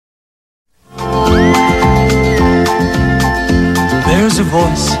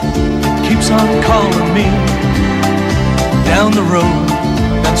voice that keeps on calling me. Down the road,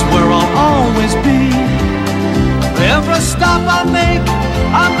 that's where I'll always be. Every stop I make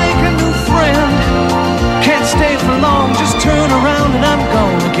a new friend. Can't stay for long, just turn around and I'm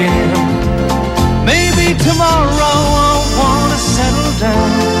gone again. Maybe tomorrow I'll wanna settle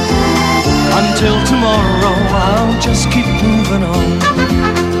down. Until tomorrow I'll just keep moving on.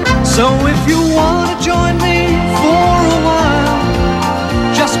 So if you wanna join me for a while,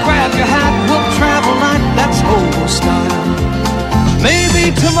 just grab your hat, we'll travel like that's old style. Maybe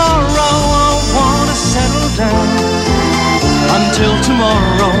tomorrow I'll wanna settle down. Until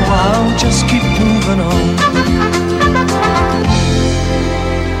tomorrow I'll just keep moving on.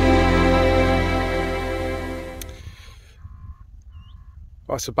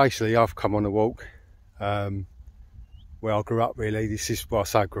 Right, so basically I've come on a walk where I grew up really. This is where I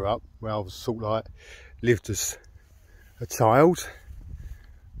say I grew up, where I was sort of like lived as a child.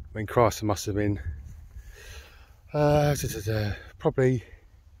 I mean, Christ, I must have been probably,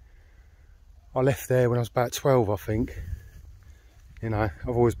 I left there when I was about 12, I think. You know,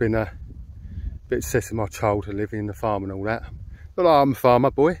 I've always been a bit obsessed with my childhood, living in the farm and all that. Not like I'm a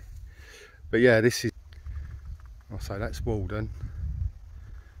farmer boy, but yeah, this is, I'll say that's Walden,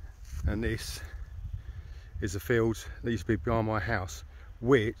 and this is a field that used to be behind my house,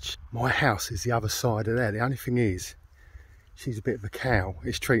 which my house is the other side of there. The only thing is, she's a bit of a cow.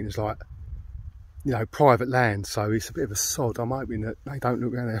 It's treated as like, you know, private land, so it's a bit of a sod. I'm hoping that they don't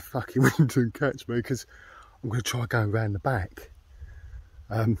look around their fucking window and catch me, because I'm going to try going around the back.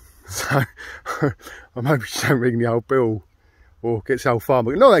 So I'm hoping she don't ring the old bill or gets the old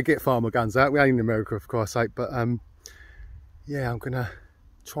farmer. Not they get farmer guns out. We ain't in America, for Christ's sake. But yeah, I'm gonna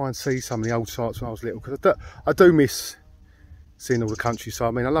try and see some of the old sites when I was little, because I do miss seeing all the countryside.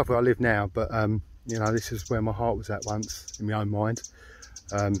 I mean, I love where I live now, but you know, this is where my heart was at once, in my own mind.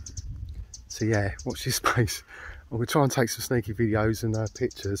 So yeah, watch this space. I'm gonna try and take some sneaky videos and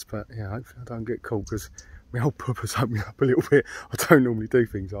pictures, but yeah, hopefully I don't get caught, because my old pupper's opened me up a little bit. I don't normally do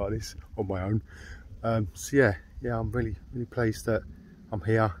things like this on my own. So yeah, I'm really pleased that I'm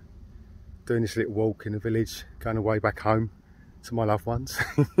here doing this little walk in the village, going away back home to my loved ones,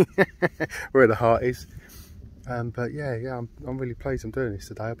 where the heart is. But yeah, I'm really pleased I'm doing this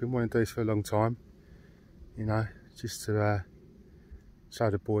today. I've been wanting to do this for a long time, you know, just to show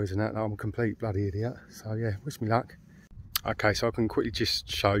the boys and that I'm a complete bloody idiot. So yeah, wish me luck. Okay, so I can quickly just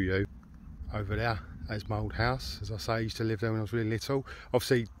show you over there. There's my old house. As I say, I used to live there when I was really little.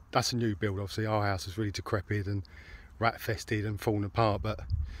 Obviously, that's a new build. Obviously, our house is really decrepit and rat-fested and falling apart. But,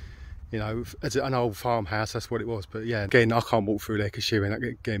 you know, as an old farmhouse, that's what it was. But yeah, again, I can't walk through there because she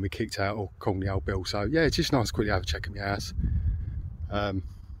ended getting me kicked out or calling the old bill. So yeah, it's just nice to quickly have a check at my house.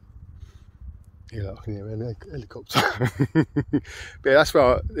 Yeah, look, I can hear a helicopter. But yeah, that's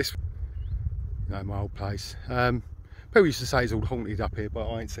where this, you know, my old place. People used to say it's all haunted up here, but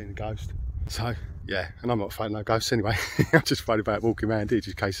I ain't seen a ghost. So yeah, and I'm not afraid of no ghosts anyway. I'm just afraid about walking around here,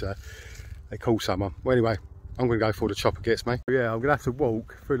 just in case they call someone. Well, anyway, I'm going to go before the chopper gets me. Yeah, I'm going to have to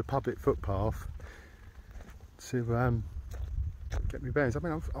walk through the public footpath to get me bearings. I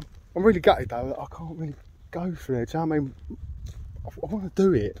mean, I'm really gutted though. I can't really go through there. Do you know what I mean? I want to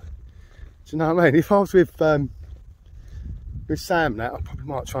do it. Do you know what I mean? If I was with Sam now, I probably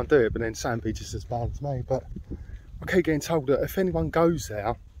might try and do it, but then Sam'd be just as bad as me. But I keep getting told that if anyone goes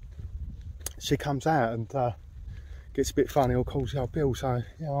there, she comes out and gets a bit funny or calls the old bill. So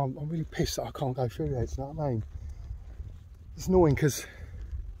yeah, I'm really pissed that I can't go through there. Do you know what I mean? It's annoying because,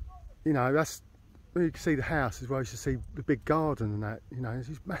 you know, that's where you can see the house as well. You should see the big garden and that. You know, it's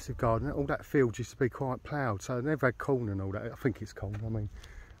this massive garden. All that field used to be quite ploughed, so they never had corn and all that. I think it's corn. I mean,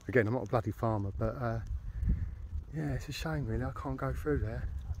 again, I'm not a bloody farmer, but yeah, it's a shame really. I can't go through there.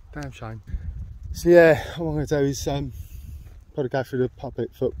 Damn shame. So yeah, what I'm going to do is probably go through the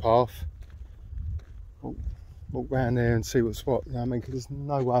public footpath. Walk round there and see what's what, you know what I mean, because there's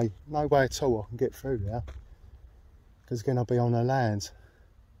no way at all I can get through there, because again I'll be on their land.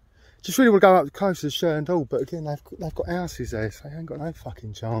 Just really want to go up close to the Shirton Hall, but again they've got houses there, so they ain't got no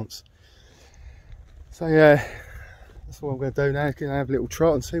fucking chance. So yeah, that's what I'm going to do now. Have a little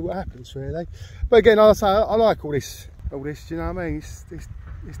trot and see what happens really. But again, I say I like all this. Do you know what I mean? It's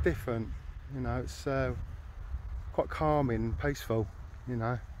different, you know. It's quite calming and peaceful, you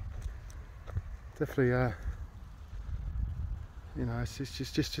know. Definitely, you know, it's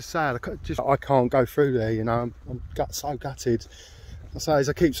just sad. I can't go through there, you know. I'm so gutted. I say, as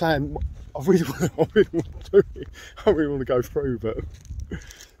I keep saying, I really want to do it. I really want to go through, but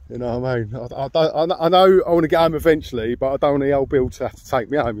You know what I mean? I know I want to get home eventually, but I don't want the old Bill to have to take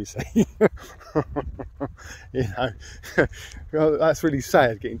me home, you see. You know, that's really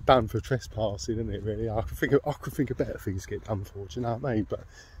sad, getting done for trespassing, isn't it, really? I could think of better things to get done for, do you know what I mean? But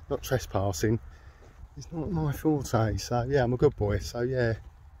not trespassing. It's not my forte, so yeah, I'm a good boy, so yeah.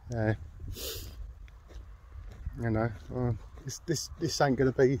 You know, this ain't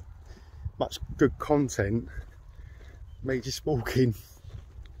going to be much good content, me just walking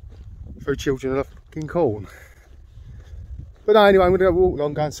through children of fucking corn. But no, anyway, I'm going to walk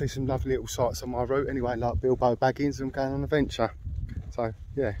along, go and see some lovely little sights on my route anyway, like Bilbo Baggins, and I'm going on an adventure. So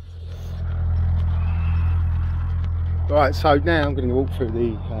yeah. Right, so now I'm going to walk through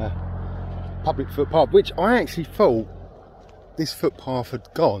the public footpath, which I actually thought this footpath had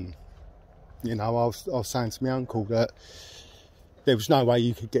gone. You know, I was saying to my uncle that there was no way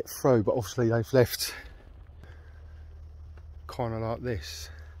you could get through, but obviously they've left kind of like this.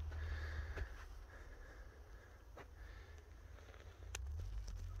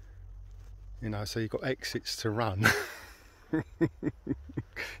 You know, so you've got exits to run. I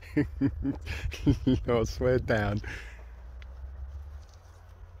swear down.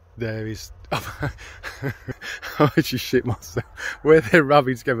 There is, I just shit myself. Where they're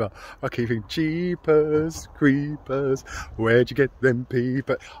rubbing together, I keep thinking, jeepers, creepers, where'd you get them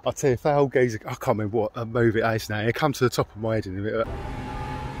people? I'll tell you, if that old geezer, I can't remember what movie it is now, it comes to the top of my head in a bit.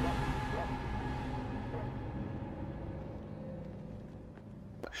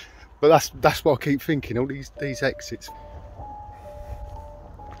 But that's what I keep thinking, all these exits.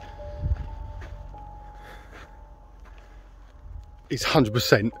 It's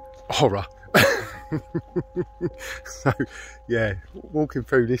 100% horror. So yeah, walking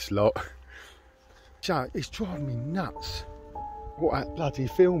through this lot, it's driving me nuts what that bloody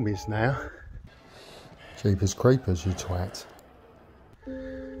film is now. Jeepers creepers, you twat.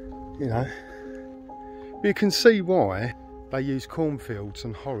 You know, you can see why they use cornfields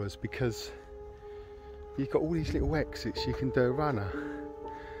and horrors, because you've got all these little exits you can do a runner.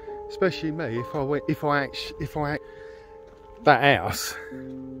 Especially me, if I that house,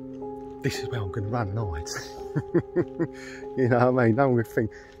 this is where I'm going to run nights. You know what I mean? No one would think.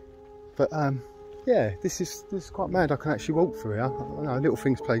 But yeah, this is quite mad. I can actually walk through here. I know little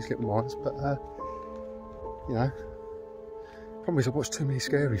things please little minds, but you know, problem is I watch too many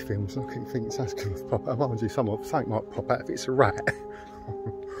scary films. I keep thinking that's going to pop out. Mind you, something might pop out if it's a rat,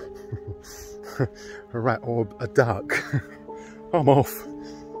 a rat or a duck. I'm off.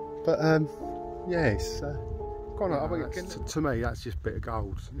 But yes. To me, that's just a bit of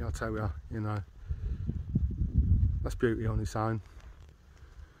gold. I'll tell you, you know, that's beauty on its own.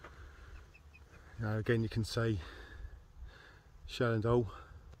 You know, again, you can see Sherlindall,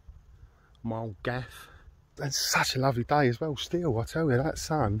 my old gaff. It's such a lovely day as well. Still, I tell you, that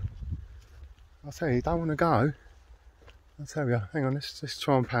sun. I tell you don't want to go. I tell you, hang on, let's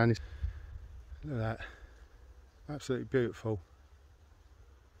try and pan this. Look at that, absolutely beautiful.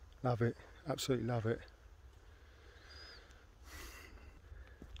 Love it, absolutely love it.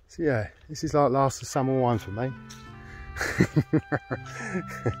 So yeah, this is like last of summer wine for me.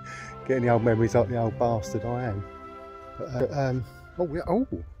 Getting the old memories like the old bastard I am. But, oh, yeah, oh,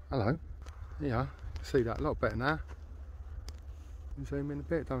 hello. Yeah, see that a lot better now. Zoom in a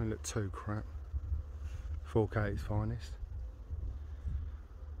bit, don't look too crap. 4K at its finest.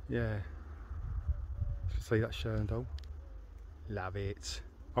 Yeah. See that Sherlindall? Love it.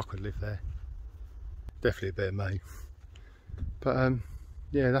 I could live there. Definitely a bit of me. But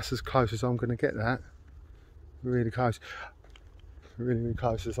yeah, that's as close as I'm going to get that. Really close. Really, really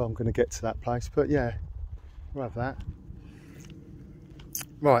close as I'm going to get to that place. But yeah, we'll have that.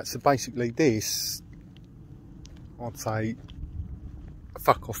 Right, so basically this, I'd say, a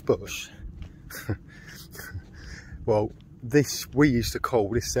fuck off bush. Well, this, we used to call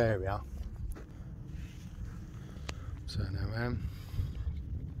this area. So now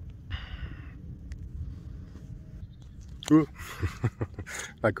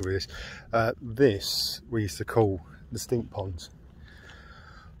back with this. This we used to call the stink pond.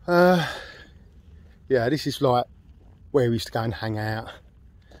 Yeah, this is like where we used to go and hang out,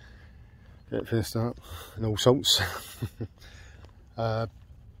 get finished up, and all sorts.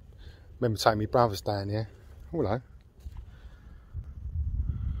 Remember taking my brothers down here. Oh, hello.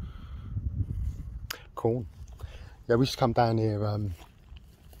 Corn. Yeah, we used to come down here when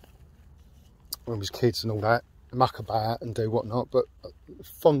we was kids and all that, muck about and do whatnot. But the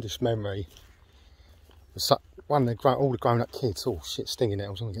fondest memory was one of all the grown-up kids. Oh shit, stinging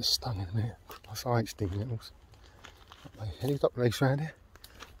nettles! I'm gonna get stung in a minute. I hate stinging nettles. Any duck leaves around here?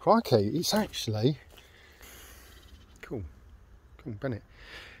 Crikey, it's actually cool, Bennett.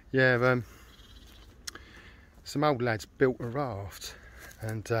 Yeah, some old lads built a raft,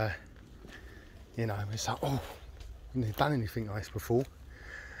 and you know, it's like, oh, I've never done anything like this before.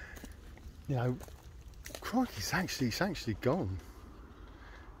 You know, crikey, it's actually gone.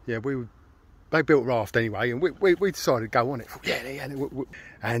 Yeah, they built a raft anyway, and we decided to go on it. Yeah,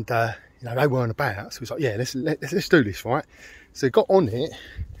 and you know, they weren't about, so it was like, yeah, let's do this, right? So got on it.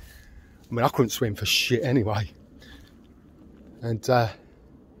 I mean, I couldn't swim for shit anyway, and oh,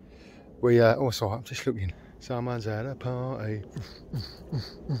 sorry, I'm just looking. Someone's at a party.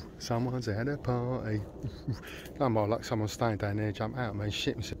 Someone's at a party. No more like someone's staying down there, jump out, man,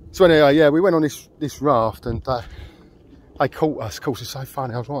 shit myself. So anyway, yeah, we went on this raft, and they caught us. Of course, it's so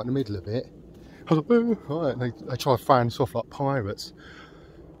funny. I was right in the middle of it. I was like, oh, right. And they tried throwing us off like pirates.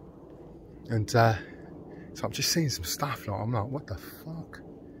 And so I'm just seeing some stuff. Like, I'm like, what the fuck,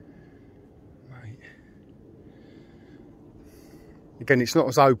 mate? Again, it's not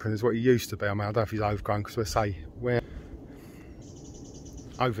as open as what it used to be. I mean, I don't know if it's overgrown, because we're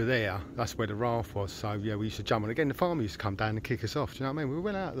over there, that's where the raft was. So yeah, we used to jump on. Again, the farmer used to come down and kick us off. Do you know what I mean? We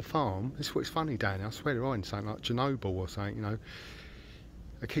went out of the farm. This is what's funny down there. I swear they're in something like Chernobyl or something, you know.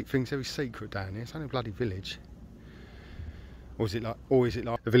 They keep things very secret down here. It's only a bloody village. Or is it like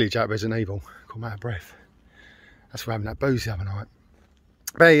the village out of Resident Evil? I'm out of breath. That's where having that booze the other night.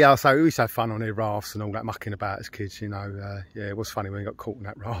 But yeah, so we used to have fun on their rafts and all that mucking about as kids, you know. Yeah, it was funny when we got caught in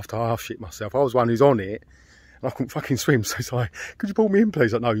that raft. I half shit myself. I was one who's on it, and I couldn't fucking swim, so it's like, could you pull me in,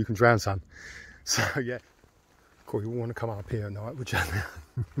 please? Like, no, you can drown, son. So yeah, cool, you want to come up here at night, would you?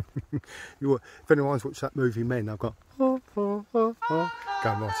 If anyone's watched that movie Men, I've got going right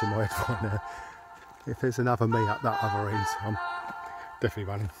in my head right now. If there's another me up that other end, I'm definitely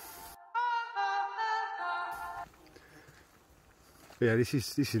running. But yeah, this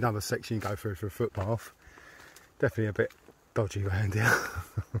is another section you go through for a footpath. Definitely a bit dodgy around here.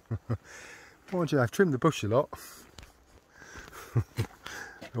 Mind you, I've trimmed the bush a lot.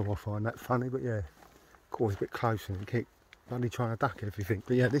 Oh, I find that funny, but yeah, always a bit closer and keep bloody trying to duck everything.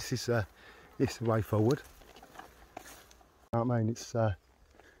 But yeah, this is the way forward. You know what I mean? It's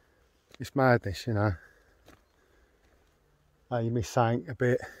madness, you know. You miss something a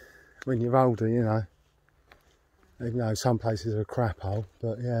bit when you're older, you know. Even though some places are a crap hole,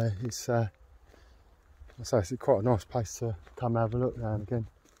 but yeah, it's it's quite a nice place to come and have a look now and again.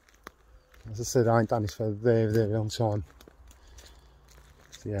 As I said, I ain't done this for a very, very long time.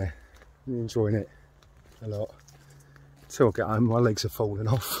 So yeah, I'm enjoying it a lot. Until I get home, my legs are falling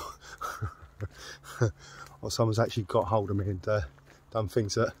off. Or someone's actually got hold of me and done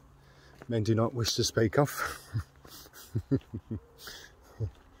things that men do not wish to speak of.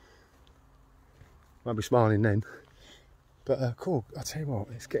 Won't be smiling then. But cool, I'll tell you what,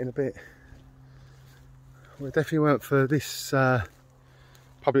 it's getting a bit... We definitely weren't for this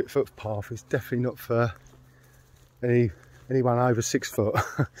public footpath. It's definitely not for anyone over 6 foot.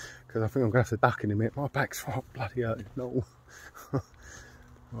 Because I think I'm going to have to duck in a minute. My back's right bloody hurting. No.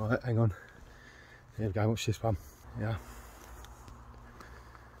 Right, hang on. Here we go, watch this one. Yeah.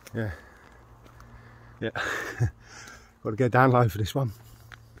 Yeah. Yeah. Got to go down low for this one.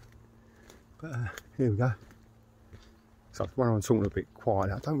 But here we go. So when I'm talking a bit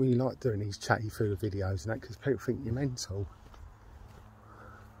quiet, I don't really like doing these chatty through the videos and that, because people think you're mental.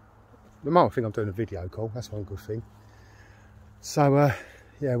 They might think I'm doing a video call, that's one good thing. So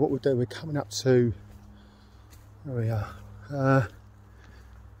yeah, what we'll do, we're coming up to, there we are,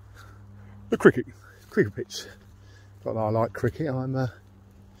 the cricket pitch. Not that I like cricket, I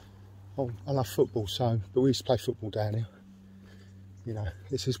love football, but we used to play football down here. You know,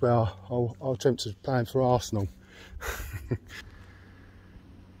 this is where I dreamt of playing for Arsenal.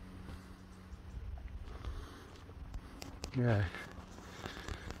 Yeah,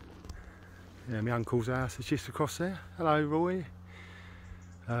 my uncle's house is just across there. Hello, Roy.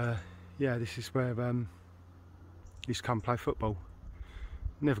 Yeah, this is where I used to come play football.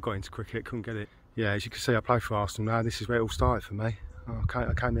 Never got into cricket, couldn't get it. Yeah, as you can see, I play for Arsenal now. This is where it all started for me.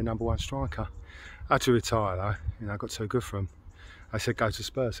 I came their #1 striker. I had to retire though. You know, I got too good for them. They said go to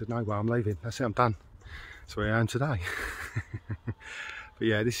Spurs. I said no way, I'm leaving. That's it, I'm done. That's where I am today. But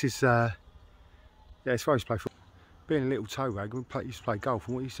yeah, this is yeah, it's where I used to play football. Being a little toe rag, we used to play golf,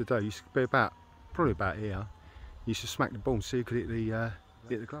 and what you used to do, you used to be probably about here. You used to smack the ball so you could hit the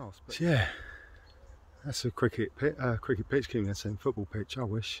glass. But so yeah, that's a cricket pitch, keeping the same football pitch. I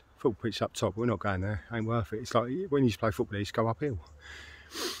wish football pitch up top. We're not going there. Ain't worth it. It's like when you used to play football, you used to go uphill.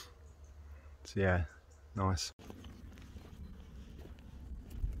 So yeah, nice.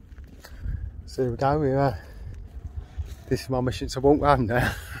 So here we go. This is my mission to walk home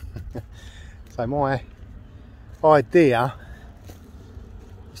now. So my idea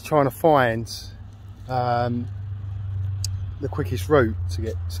is trying to find the quickest route to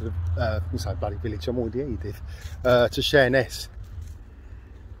get to the bloody village, I'm already Edith, to Sheerness.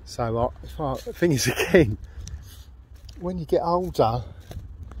 So the thing is, again, when you get older,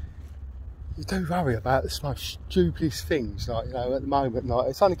 you do worry about the most stupidest things. Like, you know, at the moment, like,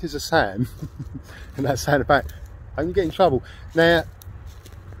 it's only because of Sam and that saying about, I'm gonna get in trouble. Now,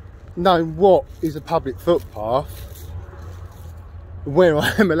 knowing what is a public footpath, where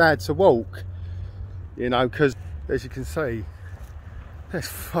I am allowed to walk, you know, because as you can see, there's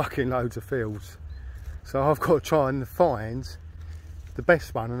fucking loads of fields. So I've got to try and find the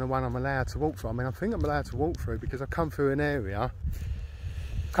best one and the one I'm allowed to walk through. I mean, I think I'm allowed to walk through because I come through an area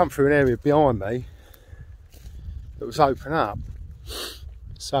behind me that was open up.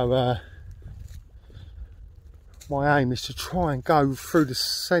 So my aim is to try and go through the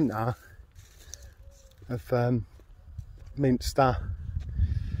centre of Minster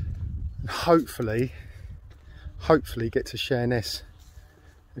and hopefully get to Sheerness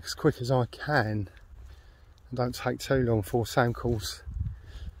as quick as I can and don't take too long before Sam calls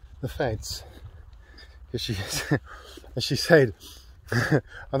the feds. Because as she said,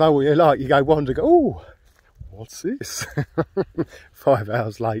 I know what you're like, you go wander, go, oh, what's this? 5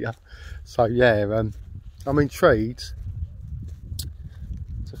 hours later. So yeah, I'm intrigued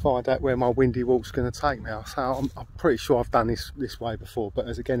to find out where my windy walk's going to take me. So I'm pretty sure I've done this way before, but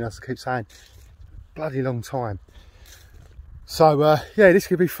as I keep saying, bloody long time. So yeah, this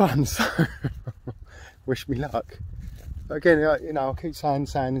could be fun. So wish me luck. But again, you know, I keep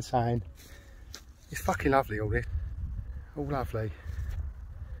saying, it's fucking lovely, all this, all lovely.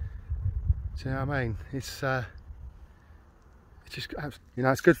 Do you know what I mean? It's just, you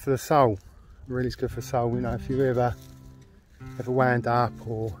know, it's good for the soul. It really is good for the soul. You know, if you ever wound up,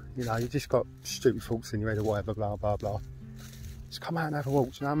 or you know, you just got stupid thoughts in your head or whatever, blah blah blah, just come out and have a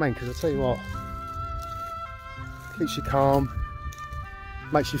walk. Do you know what I mean? Because I tell you what, keeps you calm,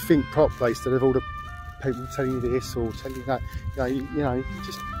 makes you think properly instead of all the people telling you this or telling you that. You know,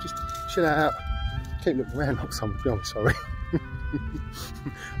 just chill out, keep looking around like someone. To be honest, sorry.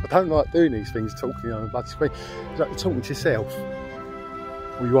 I don't like doing these things, talking on a bloody screen. It's like you're talking to yourself,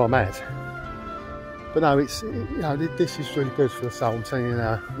 or you are mad. But no, it's, you know, this is really good for the soul. I'm telling you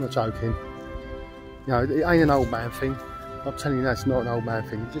now, I'm not joking. You know, it ain't an old man thing. I'm telling you now, it's not an old man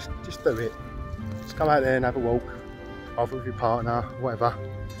thing. Just do it. Just go out there and have a walk, either with your partner, whatever,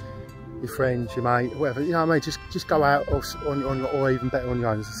 your friends, your mate, whatever. You know what I mean? Just go out, or even better on your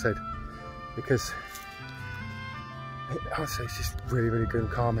own, as I said, because honestly, it's just really, really good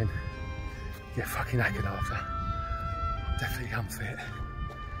and calming. You get fucking knackered after. I'm definitely unfit.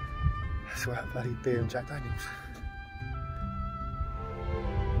 That's all that bloody beer and Jack Daniels.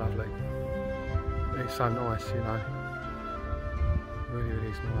 Lovely. It's so nice, you know. It really, really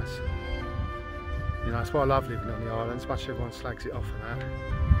is nice. You know, it's why I love living on the island. As much as everyone slags it off and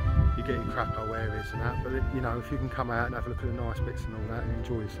that, you get your crap out where it is and that. But you know, if you can come out and have a look at the nice bits and all that and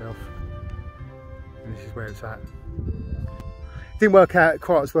enjoy yourself, and this is where it's at. Didn't work out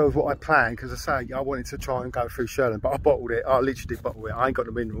quite as well as what I planned, because I say I wanted to try and go through Shirland, but I bottled it. I literally did bottle it. I ain't got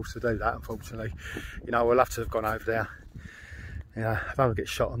the minerals to do that, unfortunately. You know, I'll have to have gone over there. You know, I don't want to get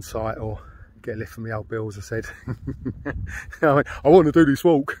shot on sight or get a lift from the old bills, I said. I want to do this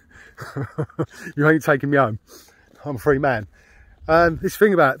walk. You ain't taking me home. I'm a free man. This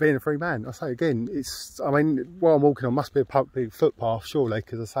thing about being a free man, I say again, I mean, what I'm walking on must be a public footpath, surely,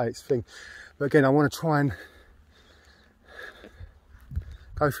 because I say it's a thing. But again, I want to try and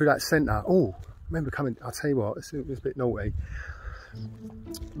go through that centre. Oh, I remember coming, I'll tell you what, it was a bit naughty.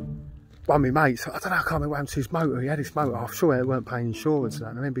 One of my mates, I don't know, I can't remember what happened to his motor. He had his motor, I'm sure they weren't paying insurance and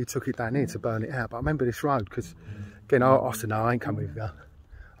that. I remember he took it down here to burn it out. But I remember this road, because again, I said, no, I ain't coming with you. I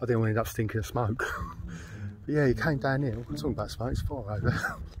didn't want to end up stinking of smoke. But yeah, he came down here. We're talking about smoke, it's far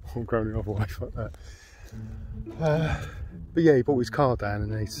over. I'm going the other way like that. But yeah, he brought his car down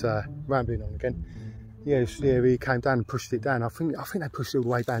and he's rambling on again. Yeah, he came down and pushed it down. I think they pushed it all the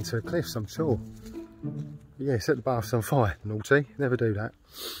way down to the cliffs, I'm sure. But yeah, set the baths on fire. Naughty, never do that.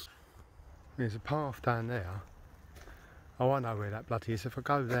 There's a path down there. Oh, I know where that bloody is. If I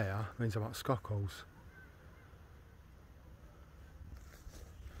go there, it means I'm at Scockles.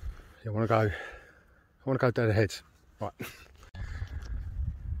 Yeah, I want to go dead ahead. Right.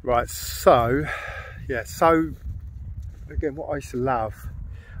 Right, so, yeah, so, again, what I used to love,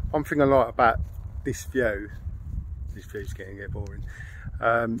 one thing I like about this view's getting a bit boring,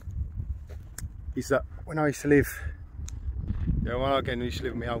 is that when I used to live, you know, when I used to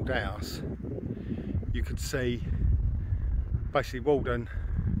live in my old house, you could see basically Walden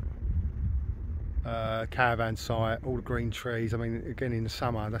caravan site, all the green trees. I mean, again in the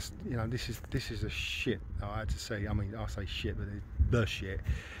summer, that's, you know, this is the shit I had to see. I mean, I say shit, but the shit.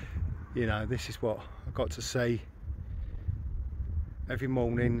 You know, this is what I got to see every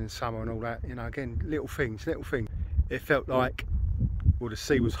morning in summer and all that. You know, again, little things. It felt like, well, the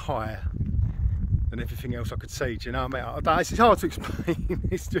sea was higher than everything else I could see. Do you know what I mean? It's hard to explain.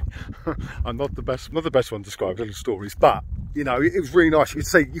 I'm not the best one to describe little stories, but you know, it was really nice.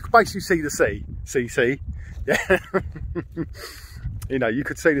 You could basically see the sea. Yeah. You know, you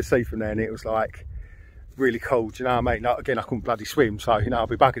could see the sea from there, and it was like really cool. Do you know what I mean? Like, again, I couldn't bloody swim, so you know, I'd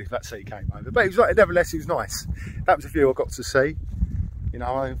be buggered if that sea came over. But it was like, nevertheless, it was nice. That was a view I got to see. You know,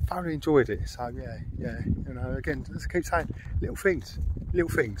 I thoroughly enjoyed it. So yeah. You know, again, as I keep saying, little things.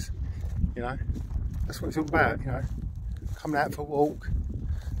 You know, that's what it's all about. You know, coming out for a walk,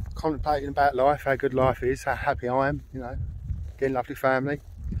 contemplating about life, how good life is, how happy I am. You know, again, lovely family.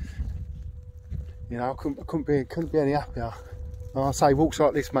 You know, I couldn't be any happier. And I say, walks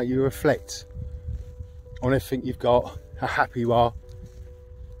like this, mate, you reflect on everything you've got, how happy you are.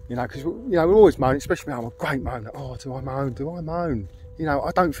 You know, because you know, we're always moaning, especially now. I'm a great moaner. Oh, do I moan? You know,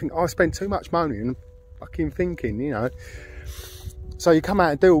 I don't think I spend too much moaning and fucking thinking. You know, so you come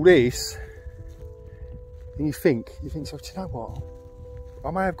out and do all this, and you think, so, do you know what?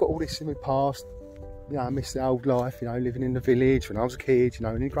 I may have got all this in my past. You know, I miss the old life, you know, living in the village when I was a kid. You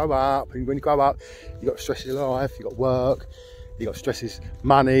know, when you grow up, you got stresses of life, you got work, you got stresses,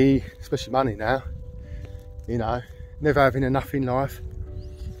 money, especially money now. You know, never having enough in life.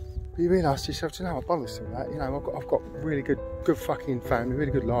 But you realise to yourself, you know, I'm honest with that. You know, I've got really good fucking family,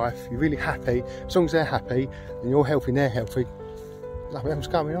 really good life. You're really happy. As long as they're happy and you're healthy and they're healthy, nothing else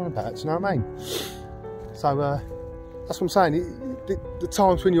going on about it. Do you know what I mean? So that's what I'm saying. The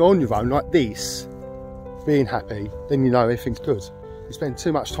times when you're on your own like this, being happy, then you know everything's good. You spend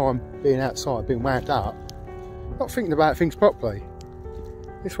too much time being outside, being wound up, not thinking about things properly.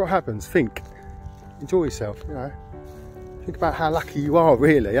 This is what happens. Think, enjoy yourself. You know, think about how lucky you are.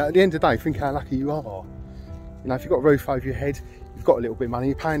 Really, at the end of the day, think how lucky you are. You know, if you've got a roof over your head, you've got a little bit of money,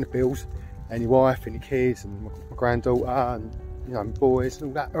 you're paying the bills, and your wife and your kids and my granddaughter and, you know, my boys and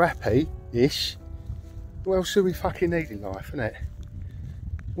all that are happy-ish. What else do we fucking need in life, innit?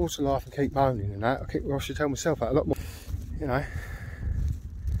 Water life and keep moaning and that. I should tell myself that a lot more. You know,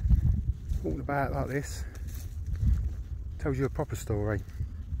 walking about like this tells you a proper story.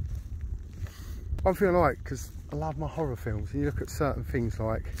 One thing I like, because I love my horror films, you look at certain things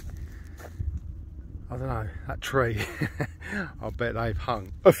like, I don't know, that tree. I bet they've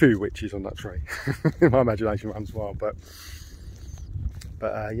hung a few witches on that tree. My imagination runs wild, but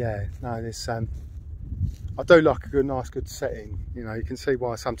yeah, no, this I do like a nice good setting. You know, you can see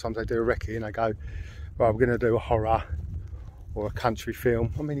why sometimes they do a recce and they go, right, we're going to do a horror or a country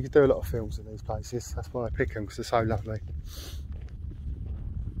film. I mean, you can do a lot of films in these places. That's why I pick them, because they're so lovely.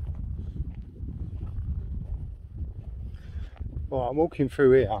 Well, I'm walking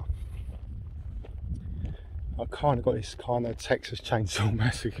through here. I kind of got this kind of Texas Chainsaw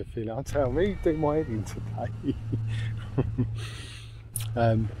Massacre feeling. I'll tell me, do my head in today.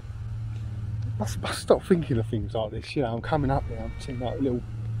 I stop thinking of things like this. You know, I'm coming up there, I'm seeing like little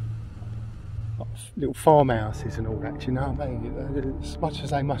farmhouses and all that. Do you know what I mean? As much as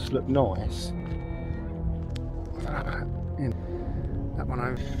they must look nice, I don't know, you know, that one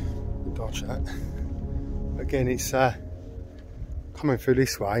over, dodge that. Again, it's coming through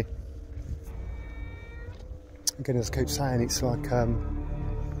this way. Again, as I keep saying, it's like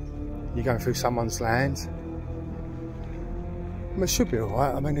you're going through someone's land. I mean, it should be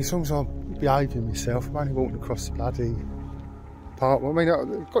alright. I mean, as long as I'm behaving myself, I'm only walking across the bloody park. I mean,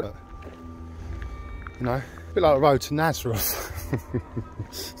 I've got, you know, a bit like the road to Nazareth.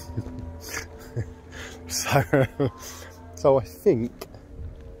 So I think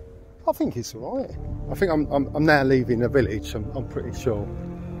it's alright. I think I'm now leaving the village. I'm pretty sure.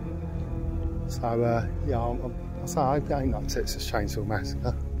 So yeah, I hope it ain't like Texas Chainsaw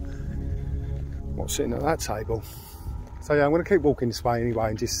Massacre. I'm not sitting at that table. So yeah, I'm going to keep walking this way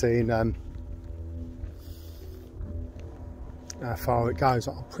anyway and just seeing how far it goes.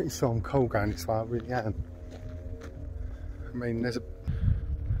 I'm pretty sure I'm cold going this way, I really am. I mean, there's a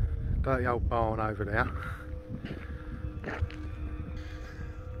dirty old barn over there.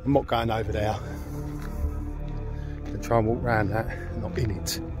 I'm not going over there. I'm going to try and walk around that, not in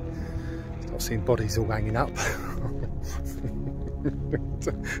it. Start seeing bodies all hanging up.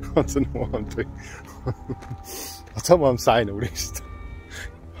 I don't know what I'm doing. I don't know why I'm saying all this.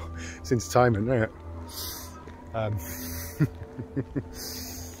 It's entertainment, isn't it?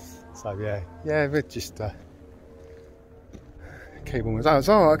 So yeah, we're just keep on. It's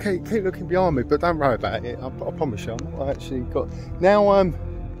alright, keep looking behind me, but don't worry about it. I promise you, I'm not actually got. Now I'm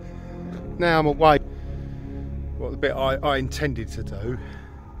away. What the bit I intended to do.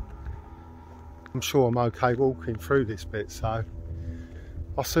 I'm sure I'm okay walking through this bit, so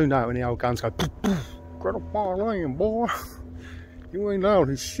I'll soon know when the old guns go. Get up my lane, boy. You ain't loud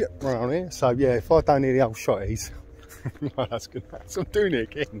as shit around here. So yeah, if I don't hear the old shotties, well, that's good. So I'm doing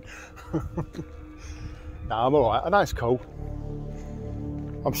it again. No, I'm alright. I know it's cool.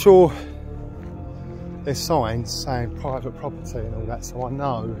 I'm sure there's signs saying private property and all that, so I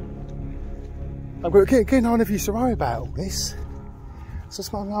know. I'm getting on if you to worry about all this. So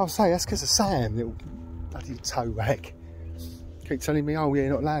that's what I'll say. That's because of Sam, little bloody toe rag. Keep telling me, oh yeah,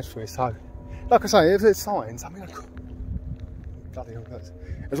 you're not allowed for it. So, like I say, if there's signs, I mean, bloody hell,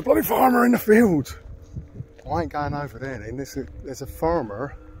 there's a bloody farmer in the field. I ain't going over there then. There's a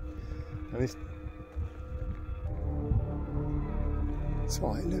farmer, and it's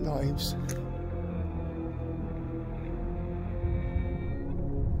right, it looked like he was.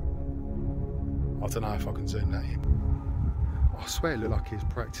 I don't know if I can zoom that in. I swear it looked like he was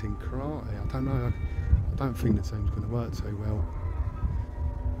practicing karate. I don't know. I don't think the zoom's going to work too well.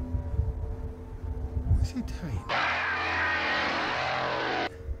 What is he doing? I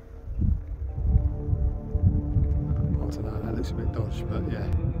don't know. That looks a bit dodgy, but yeah.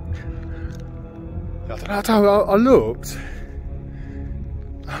 I don't know. I looked.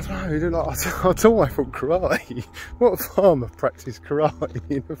 I don't know, he looked like, I thought I thought karate. What farmer practiced karate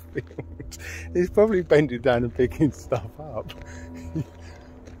in the field? He's probably bending down and picking stuff up. Well,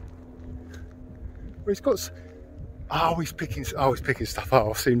 he's got. He's picking stuff up.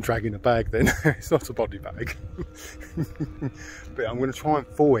 I've seen him dragging a bag then. It's not a body bag. But I'm going to try and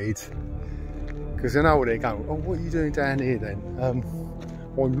avoid, because I know what they're going. Oh, what are you doing down here then?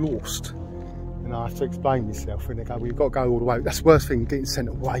 I'm lost. And I have to explain myself, and they go, well, you've got to go all the way. That's the worst thing, getting sent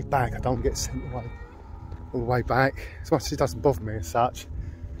all the way back. I don't get sent all the way back. As much as it doesn't bother me as such,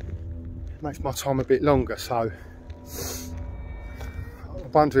 it makes my time a bit longer. So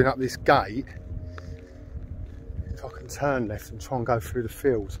I'm wondering up this gate if I can turn left and try and go through the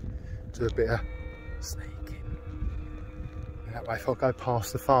field, do a bit of sneaking. And that way, if I go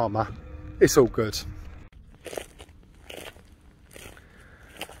past the farmer, it's all good.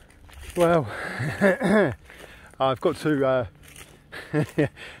 Well, I've got to a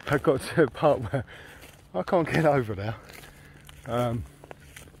part where I can't get over there. I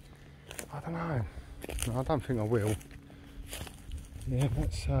don't know. No, I don't think I will. Yeah,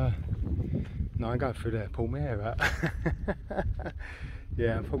 let's. No, I go through there, pull my hair out.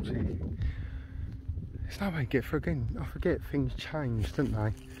 Yeah, unfortunately, there's no way to get through again. I forget things change, don't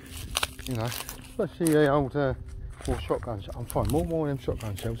they? You know, especially the old more shotgun. I'm fine, more of them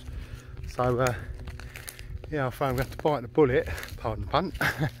shotgun shells. So yeah, I find I'm going to have to bite the bullet, pardon the pun,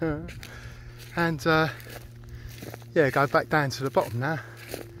 and yeah, go back down to the bottom now.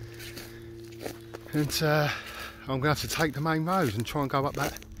 And I'm going to have to take the main road and try and go up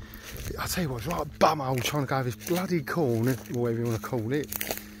that. I'll tell you what, it's right a bumhole trying to go over this bloody corn, or whatever you want to call it.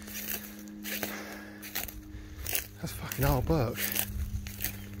 That's fucking hard work.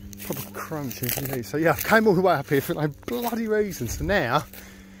 Proper crunching for me. So yeah, I came all the way up here for no bloody reason. So now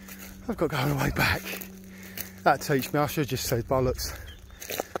I've got to go all the way back. That teach me, I should have just said bollocks.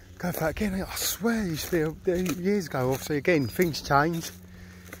 Go back again. I swear, used to be years ago, obviously again, things change.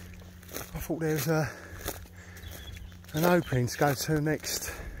 I thought there was an opening to go to the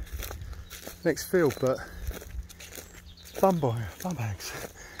next field, but bum bags.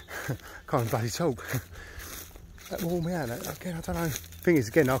 Can't bloody talk. That wore me out. Again, I don't know. Thing is,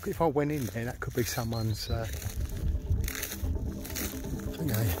 again, if I went in there, that could be someone's. Fuck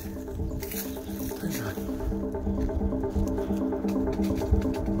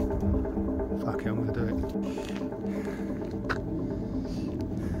it, I'm gonna do it.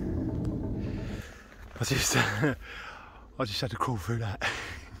 I just had to crawl through that.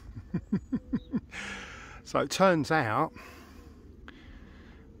 So it turns out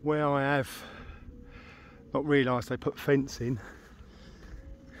where I have not realised they put fencing,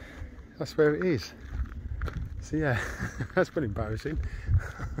 that's where it is. So yeah, that's pretty embarrassing.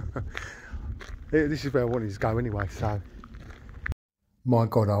 This is where I wanted to go anyway, so. My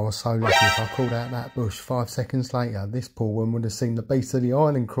God, I was so lucky if I crawled out that bush 5 seconds later. This poor woman would have seen the beast of the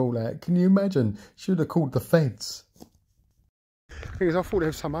island crawl out. Can you imagine? She would have called the feds. Because I thought there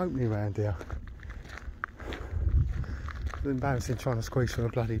was some opening around here. It was embarrassing trying to squeeze through a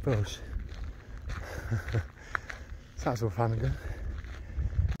bloody bush. Sounds all fun and good.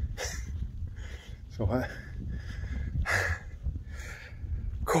 It's alright.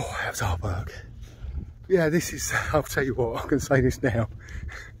 Cool, that was hard work. Yeah, this is, I'll tell you what, I can say this now.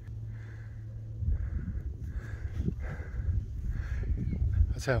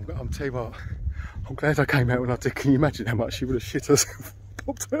 I'm tell you what, I'm glad I came out when I did. Can you imagine how much she would have shit herself?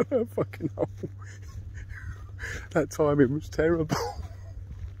 Popped out her fucking hole. That timing was terrible.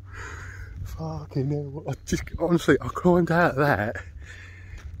 Fucking hell. I just, honestly, I climbed out of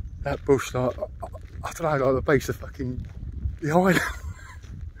that bush like, I don't know, like the base of fucking the island.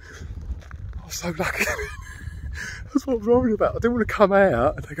 I was so lucky. That's what I was worried about. I didn't want to come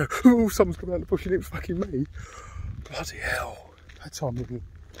out and they go, oh, someone's coming out of the bush and it was fucking me. Bloody hell. That timing.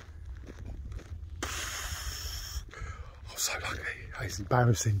 I was so lucky. It's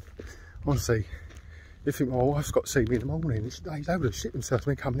embarrassing. Honestly. You think, oh, I've got to see me in the morning. They would have shit themselves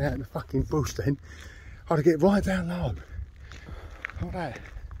when coming out in the fucking bush then. I'd have get right down low. Like that.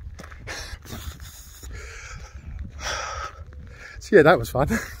 So yeah, that was fun.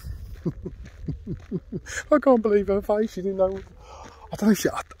 I can't believe her face. She didn't know. I don't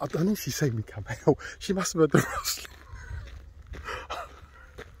know if she seen me come out. She must have heard the rustling.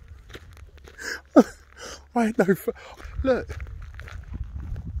 I had no. Look,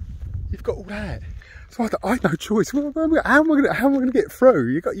 you've got all that. So I had no choice. How am I going to get through?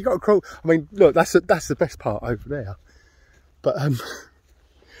 You got to crawl. I mean, look, that's the best part over there. But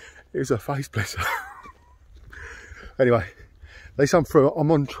it was her face, bless her. Anyway, at least I'm through. I'm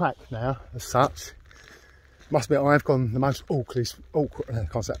on track now, as such. Must admit, I've gone the most awkwardest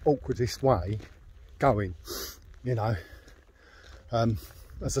way going. You know,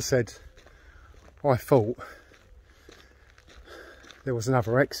 as I said, I thought there was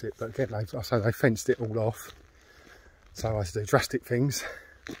another exit, but again, they fenced it all off. So I had to do drastic things.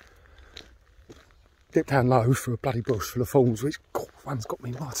 Dip down low through a bloody bush full of thorns, which God, one's got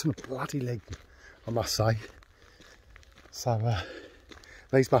me right on the bloody leg, I must say. So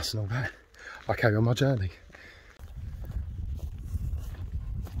these busts and all that, I carry on my journey.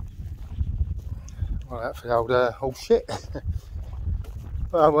 Well, that for the old shit.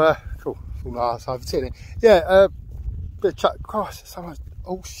 Well, cool. Full ass over it. Yeah. Bit of chat. Christ, so much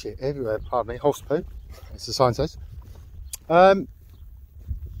old shit everywhere. Pardon me. Horse poo, as the sign says. Yeah,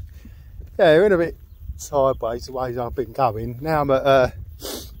 we're in a bit sideways the ways I've been going. Now I'm at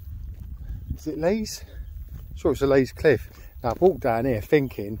is it Lees? Sure, it's a Lees Cliff. Now I've walked down here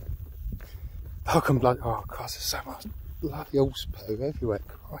thinking, I can bloody, oh Christ, there's so much bloody horse poo everywhere.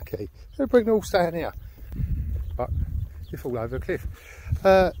 Crikey, who bring the horse down here? But you fall over a cliff.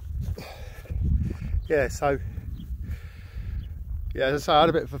 Yeah, so. Yeah, as I say, I had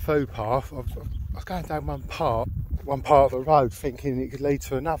a bit of a food path. I was going down one part of the road thinking it could lead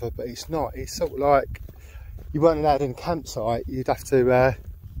to another, but it's not. It's sort of like you weren't allowed in a campsite. You'd have to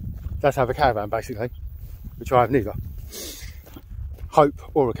have a caravan basically, which I have neither. Hope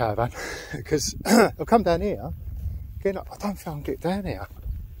or a caravan, because I'll come down here. Again, I don't think I can get down here.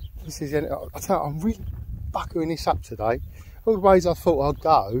 This is, I tell you, I'm really buckering this up today. All the ways I thought I'd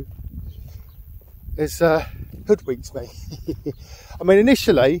go is hoodwinked me. I mean,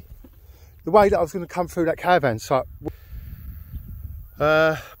 initially, the way that I was going to come through that caravan site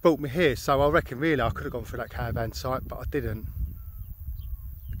brought me here, so I reckon really I could have gone through that caravan site, but I didn't,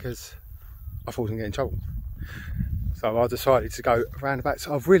 because I thought I was going to get in trouble. So I decided to go around the back.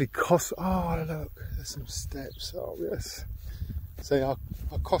 So I've really cost, oh look, there's some steps, oh yes. See, I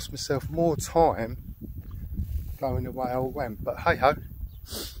cost myself more time going the way I went, but hey ho.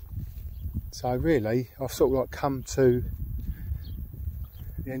 So really, I've sort of like come to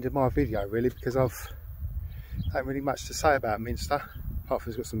the end of my video really, because I've not really much to say about Minster, apart from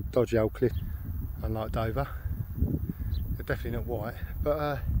it's got some dodgy old cliff, unlike Dover. They're definitely not white,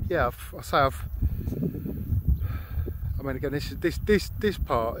 but yeah, I mean, again, this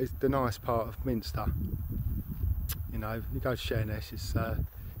part is the nice part of Minster. You know, you go to Sheerness, it's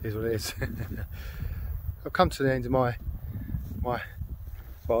is what it is. I've come to the end of my well,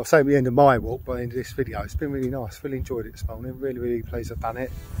 I'll say the end of my walk by the end of this video. It's been really nice, really enjoyed it this morning, really pleased I've done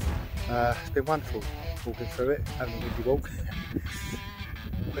it. It's been wonderful walking through it, having a windy walk.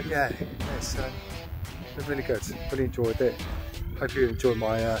 But yeah, it's been really good, really enjoyed it. Hope you enjoyed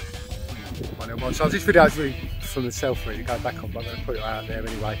my little one. So this video is really for myself really, going back on, but I'm going to put it out there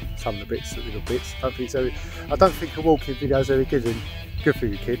anyway, some of the bits, the little bits. I don't think a walking video is very good for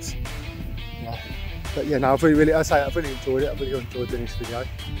you kids. But yeah, no, I've really enjoyed it. I've really enjoyed doing this video.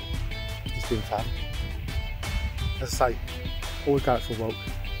 It's been fun. As I say, always go out for a walk.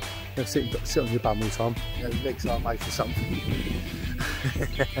 You know, sit on your bum all the time. You know, your legs aren't made for something.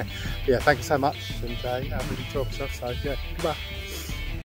 Yeah, thank you so much, and yeah, I really enjoyed myself. So yeah, goodbye.